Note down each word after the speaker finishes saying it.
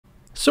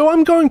So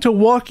I'm going to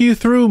walk you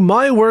through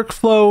my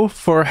workflow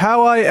for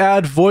how I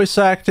add voice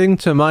acting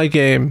to my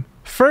game.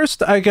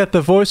 First, I get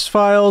the voice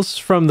files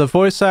from the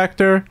voice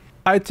actor.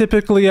 I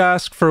typically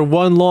ask for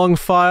one long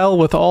file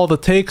with all the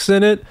takes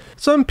in it.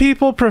 Some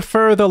people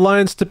prefer the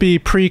lines to be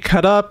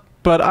pre-cut up,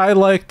 but I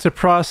like to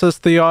process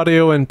the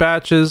audio in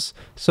batches,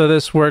 so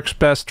this works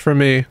best for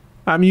me.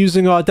 I'm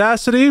using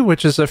Audacity,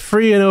 which is a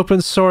free and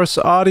open source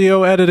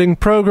audio editing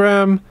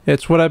program.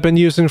 It's what I've been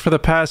using for the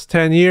past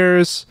 10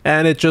 years,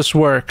 and it just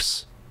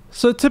works.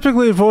 So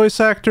typically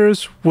voice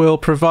actors will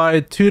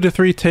provide 2 to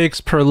 3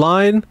 takes per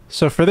line.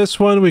 So for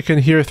this one, we can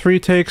hear 3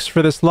 takes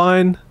for this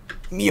line.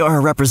 You're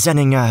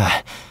representing,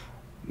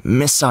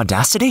 Miss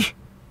Audacity?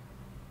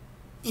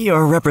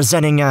 You're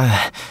representing,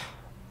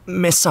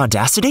 Miss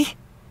Audacity?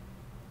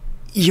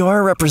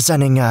 You're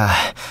representing,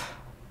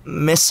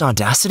 Miss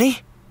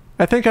Audacity?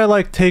 I think I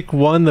like take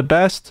 1 the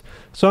best,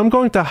 so I'm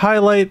going to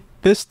highlight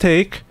this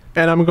take,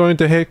 and I'm going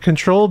to hit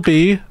Control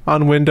B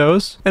on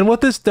Windows. And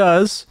what this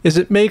does is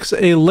it makes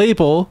a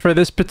label for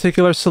this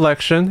particular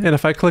selection, and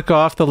if I click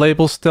off, the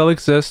label still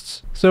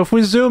exists. So if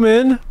we zoom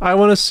in, I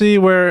want to see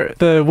where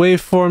the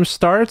waveform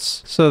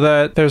starts so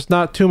that there's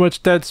not too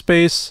much dead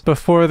space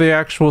before the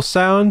actual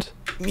sound.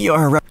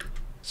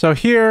 So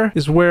here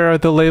is where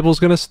the label's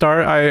going to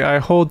start. I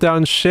hold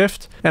down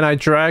Shift and I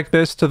drag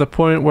this to the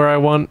point where I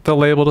want the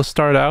label to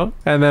start out.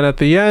 And then at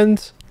the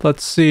end,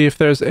 let's see if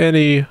there's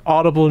any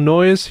audible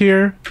noise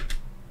here.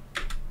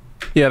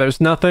 Yeah,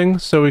 there's nothing.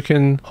 So we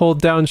can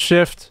hold down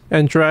Shift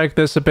and drag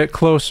this a bit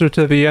closer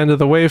to the end of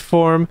the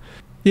waveform.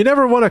 You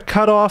never want to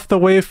cut off the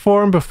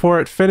waveform before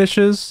it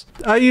finishes.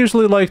 I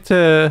usually like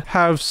to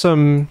have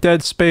some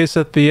dead space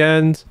at the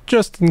end,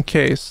 just in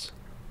case.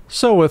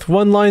 So with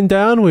one line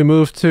down, we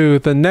move to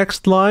the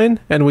next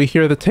line, and we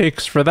hear the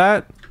takes for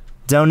that.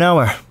 Don't know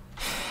her.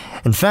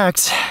 In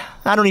fact,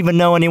 I don't even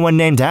know anyone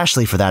named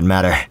Ashley for that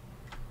matter.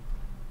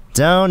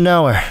 Don't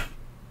know her.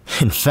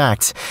 In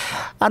fact,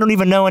 I don't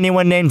even know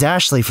anyone named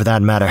Ashley for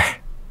that matter.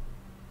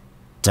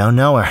 Don't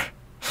know her.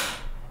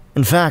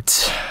 In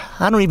fact,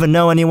 I don't even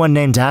know anyone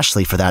named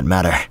Ashley for that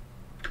matter.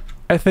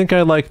 I think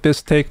I like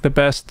this take the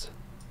best.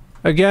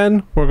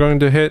 Again, we're going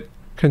to hit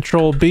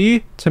Control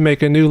B to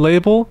make a new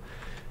label.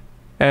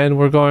 And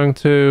we're going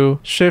to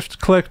shift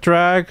click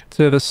drag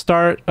to the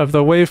start of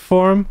the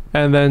waveform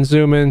and then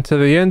zoom in to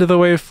the end of the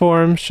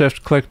waveform,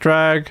 shift click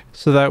drag,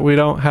 so that we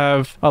don't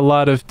have a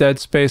lot of dead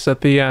space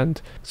at the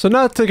end. So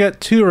not to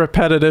get too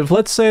repetitive,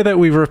 let's say that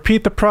we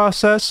repeat the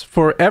process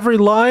for every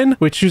line,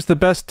 we choose the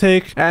best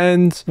take,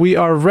 and we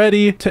are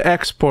ready to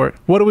export.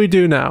 What do we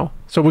do now?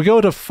 So we go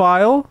to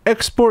File,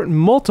 Export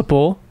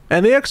Multiple,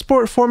 and the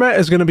export format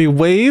is going to be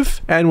WAV,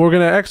 and we're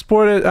going to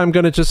export it. I'm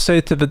going to just say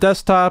to the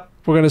desktop.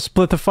 We're going to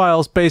split the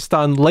files based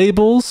on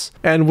labels,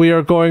 and we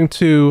are going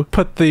to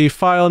put the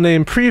file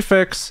name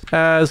prefix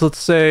as, let's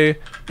say,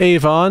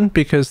 Avon,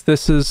 because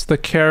this is the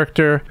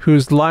character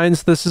whose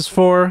lines this is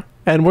for.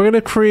 And we're going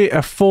to create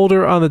a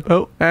folder on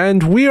the...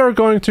 and we are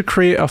going to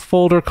create a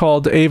folder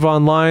called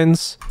Avon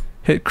Lines.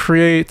 Hit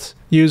Create,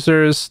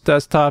 Users,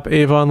 Desktop,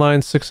 Avon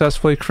Lines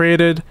successfully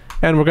created,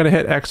 and we're going to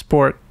hit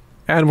Export.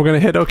 And we're going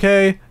to hit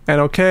OK and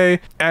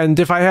OK. And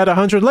if I had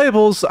 100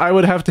 labels, I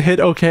would have to hit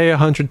OK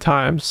 100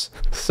 times.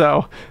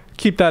 So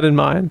keep that in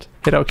mind.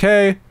 Hit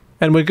OK.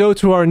 And we go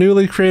to our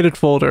newly created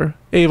folder,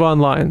 Avon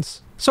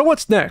Lines. So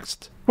what's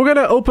next? We're going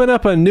to open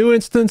up a new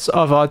instance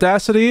of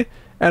Audacity.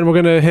 And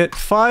we're going to hit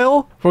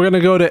File. We're going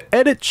to go to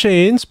Edit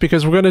Chains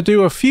because we're going to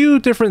do a few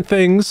different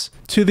things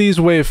to these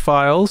WAV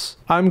files.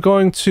 I'm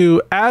going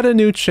to add a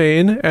new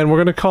chain. And we're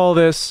going to call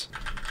this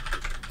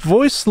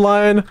Voice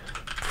Line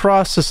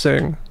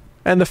Processing.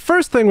 And the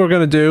first thing we're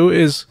going to do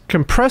is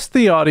compress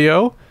the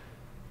audio,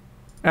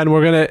 and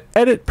we're going to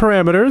edit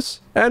parameters.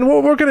 And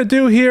what we're going to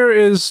do here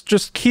is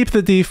just keep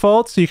the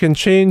defaults. You can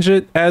change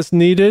it as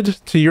needed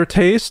to your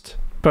taste.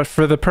 But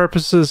for the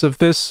purposes of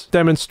this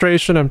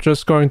demonstration, I'm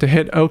just going to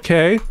hit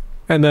OK,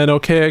 and then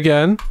OK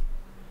again.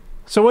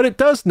 So what it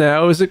does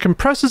now is it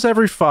compresses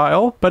every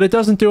file, but it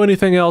doesn't do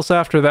anything else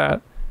after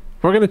that.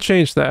 We're going to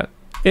change that.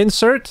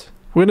 Insert.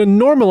 We're going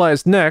to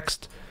normalize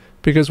next,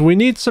 because we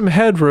need some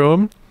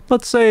headroom.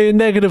 Let's say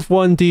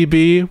 -1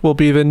 dB will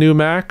be the new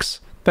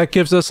max. That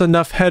gives us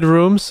enough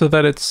headroom so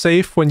that it's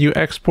safe when you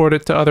export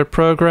it to other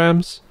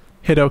programs.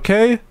 Hit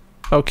OK,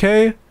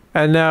 OK,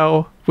 and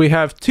now we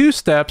have 2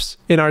 steps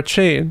in our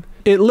chain.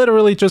 It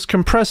literally just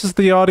compresses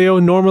the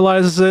audio,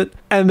 normalizes it,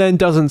 and then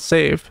doesn't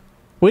save.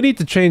 We need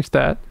to change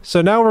that.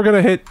 So now we're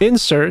going to hit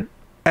Insert,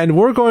 and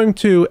we're going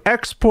to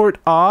export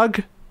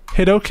OGG,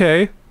 hit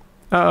OK.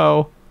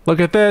 Uh-oh, look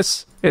at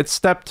this, it's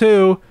step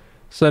 2.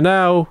 So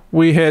now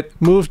we hit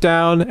Move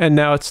Down, and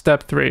now it's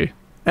step 3.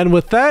 And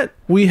with that,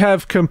 we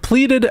have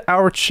completed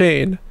our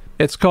chain.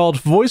 It's called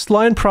Voice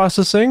Line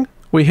Processing.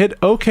 We hit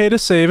OK to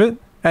save it,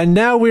 and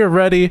now we are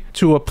ready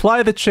to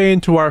apply the chain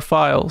to our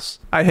files.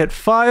 I hit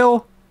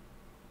File,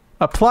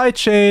 Apply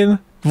Chain,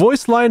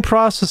 Voice Line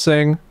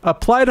Processing,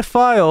 Apply to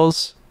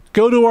Files,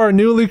 go to our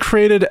newly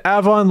created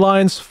Avon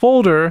Lines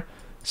folder,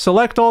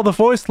 select all the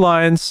voice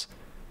lines,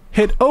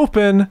 hit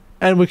Open,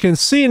 and we can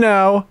see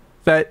now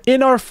that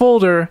in our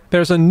folder,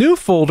 there's a new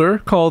folder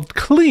called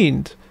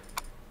cleaned.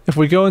 If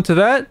we go into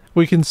that,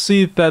 we can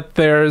see that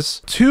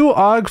there's 2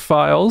 OGG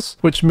files,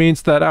 which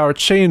means that our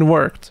chain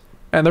worked.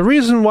 And the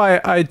reason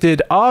why I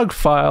did OGG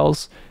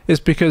files is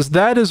because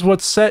that is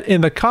what's set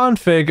in the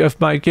config of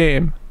my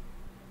game.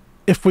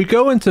 If we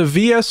go into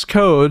VS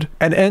Code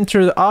and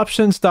enter the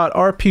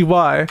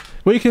options.rpy,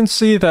 we can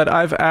see that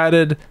I've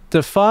added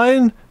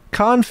define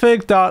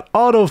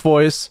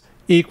config.autovoice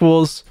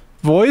equals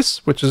voice,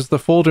 which is the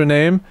folder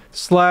name,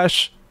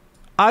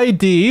 /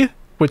 ID,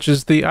 which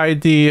is the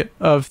ID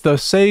of the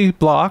say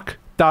block,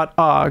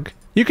 .ogg.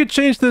 You could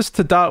change this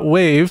to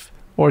 .wave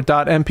or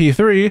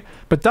 .mp3,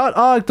 but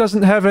 .ogg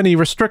doesn't have any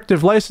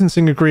restrictive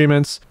licensing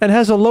agreements and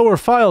has a lower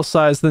file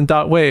size than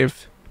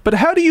 .wave. But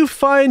how do you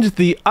find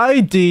the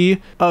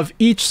ID of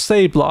each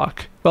say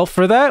block? Well,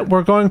 for that,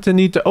 we're going to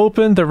need to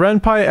open the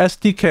RenPy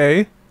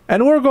SDK,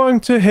 and we're going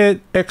to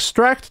hit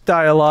extract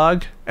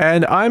dialog,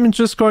 and I'm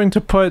just going to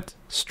put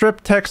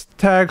strip text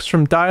tags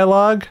from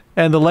dialog,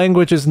 and the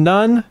language is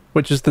none,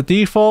 which is the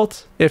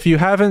default. If you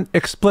haven't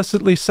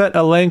explicitly set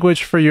a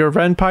language for your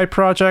RenPy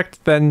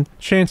project, then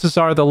chances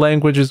are the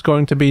language is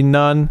going to be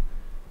none.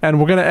 And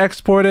we're going to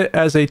export it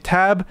as a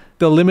tab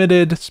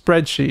delimited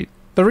spreadsheet.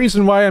 The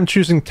reason why I'm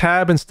choosing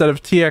tab instead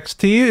of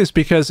txt is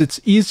because it's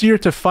easier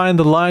to find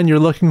the line you're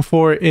looking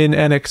for in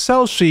an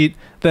Excel sheet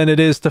than it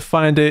is to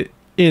find it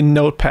in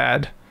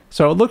Notepad.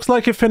 So it looks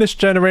like it finished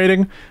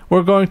generating.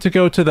 We're going to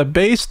go to the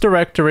base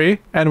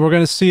directory, and we're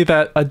going to see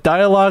that a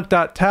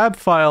dialog.tab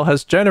file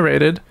has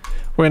generated.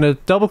 We're going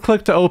to double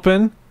click to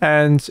open,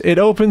 and it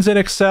opens in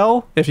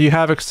Excel if you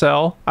have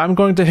Excel. I'm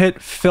going to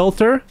hit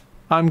filter.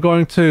 I'm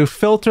going to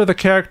filter the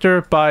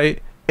character by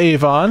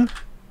Avon.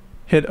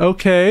 Hit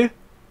OK.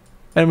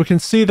 And we can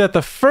see that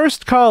the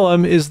first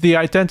column is the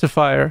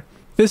identifier.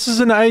 This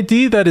is an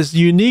ID that is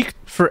unique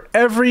for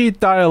every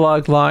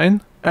dialog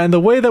line. And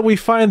the way that we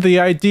find the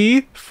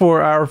ID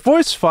for our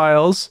voice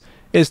files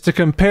is to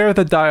compare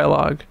the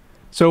dialog.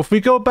 So if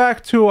we go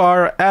back to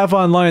our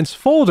Avon lines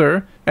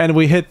folder and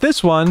we hit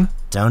this one.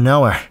 Don't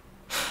know her.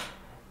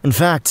 In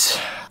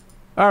fact.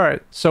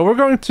 Alright, so we're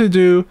going to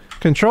do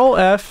Control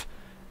F,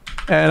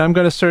 and I'm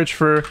going to search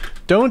for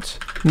don't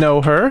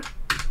know her.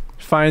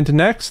 Find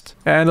next,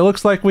 and it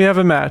looks like we have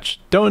a match.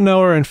 Don't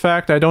know her. In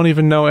fact, I don't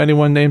even know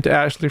anyone named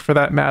Ashley for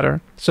that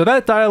matter. So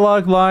that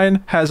dialog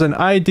line has an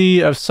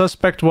ID of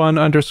suspect1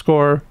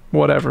 underscore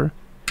whatever.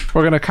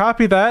 We're going to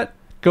copy that,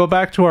 go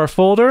back to our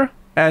folder,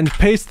 and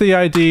paste the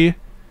ID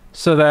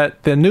so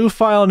that the new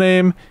file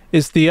name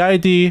is the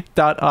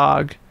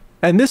id.ogg.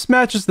 And this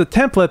matches the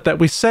template that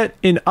we set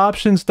in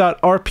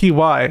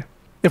options.rpy.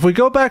 If we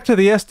go back to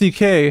the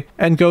SDK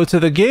and go to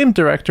the game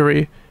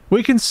directory,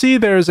 we can see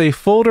there's a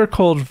folder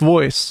called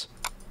voice.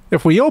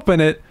 If we open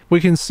it, we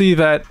can see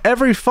that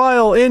every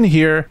file in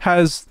here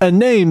has a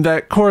name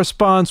that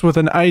corresponds with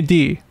an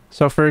ID.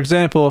 So for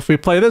example, if we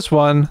play this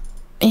one.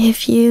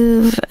 If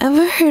you've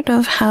ever heard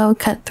of how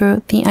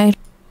cutthroat the ID.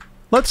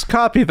 Let's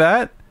copy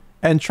that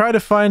and try to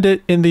find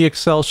it in the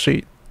Excel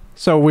sheet.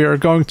 So we are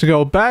going to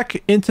go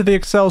back into the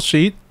Excel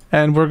sheet,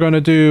 and we're going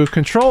to do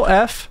Control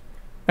F,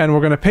 and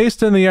we're going to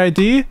paste in the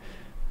ID.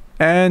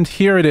 And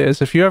here it is.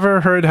 If you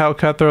ever heard how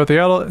cutthroat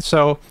the auto,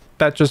 so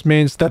that just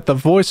means that the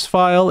voice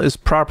file is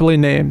properly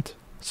named.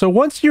 So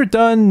once you're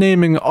done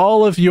naming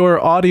all of your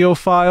audio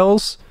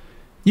files,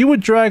 you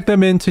would drag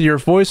them into your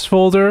voice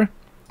folder,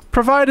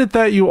 provided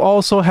that you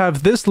also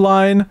have this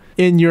line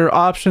in your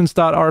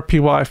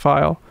options.rpy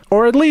file,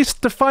 or at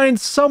least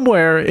defined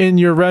somewhere in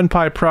your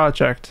RenPy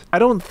project. I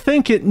don't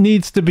think it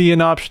needs to be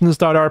in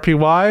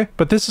options.rpy,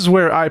 but this is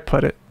where I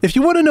put it. If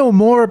you want to know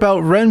more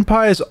about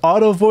RenPy's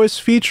Auto Voice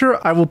feature,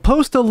 I will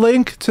post a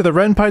link to the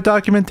RenPy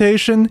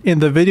documentation in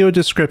the video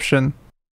description.